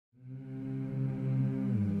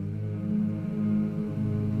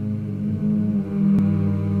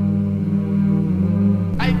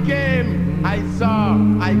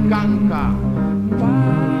Kanka.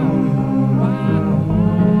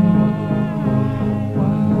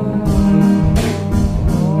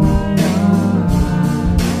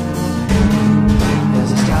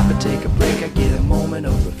 As I stop and take a break, I get a moment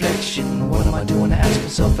of reflection. What am I doing? I ask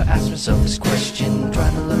myself this question.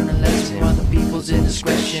 Trying to learn a lesson from other people's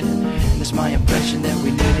indiscretion. And it's my impression that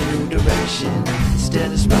we need a new direction.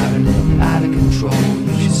 Instead of spiraling out of control,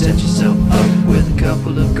 you should set yourself up with a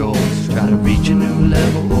couple of goals. Try to reach a new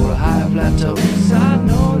level or a higher plateau. 'Cause I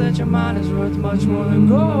know that your mind is worth much more than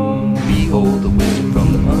gold. Behold the wisdom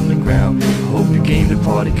from the underground. I hope you came to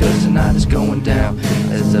party, 'cause tonight is going down.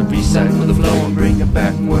 As I recycle the flow and bring it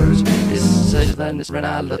backwards. This is such a this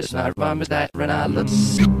Renala. It's not rhyme, it's that Renala.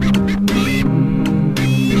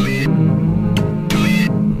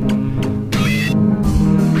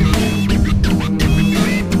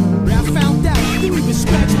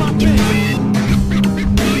 Scratch my pen.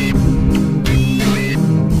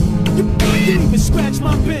 You didn't even scratch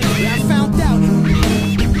my pen. I found out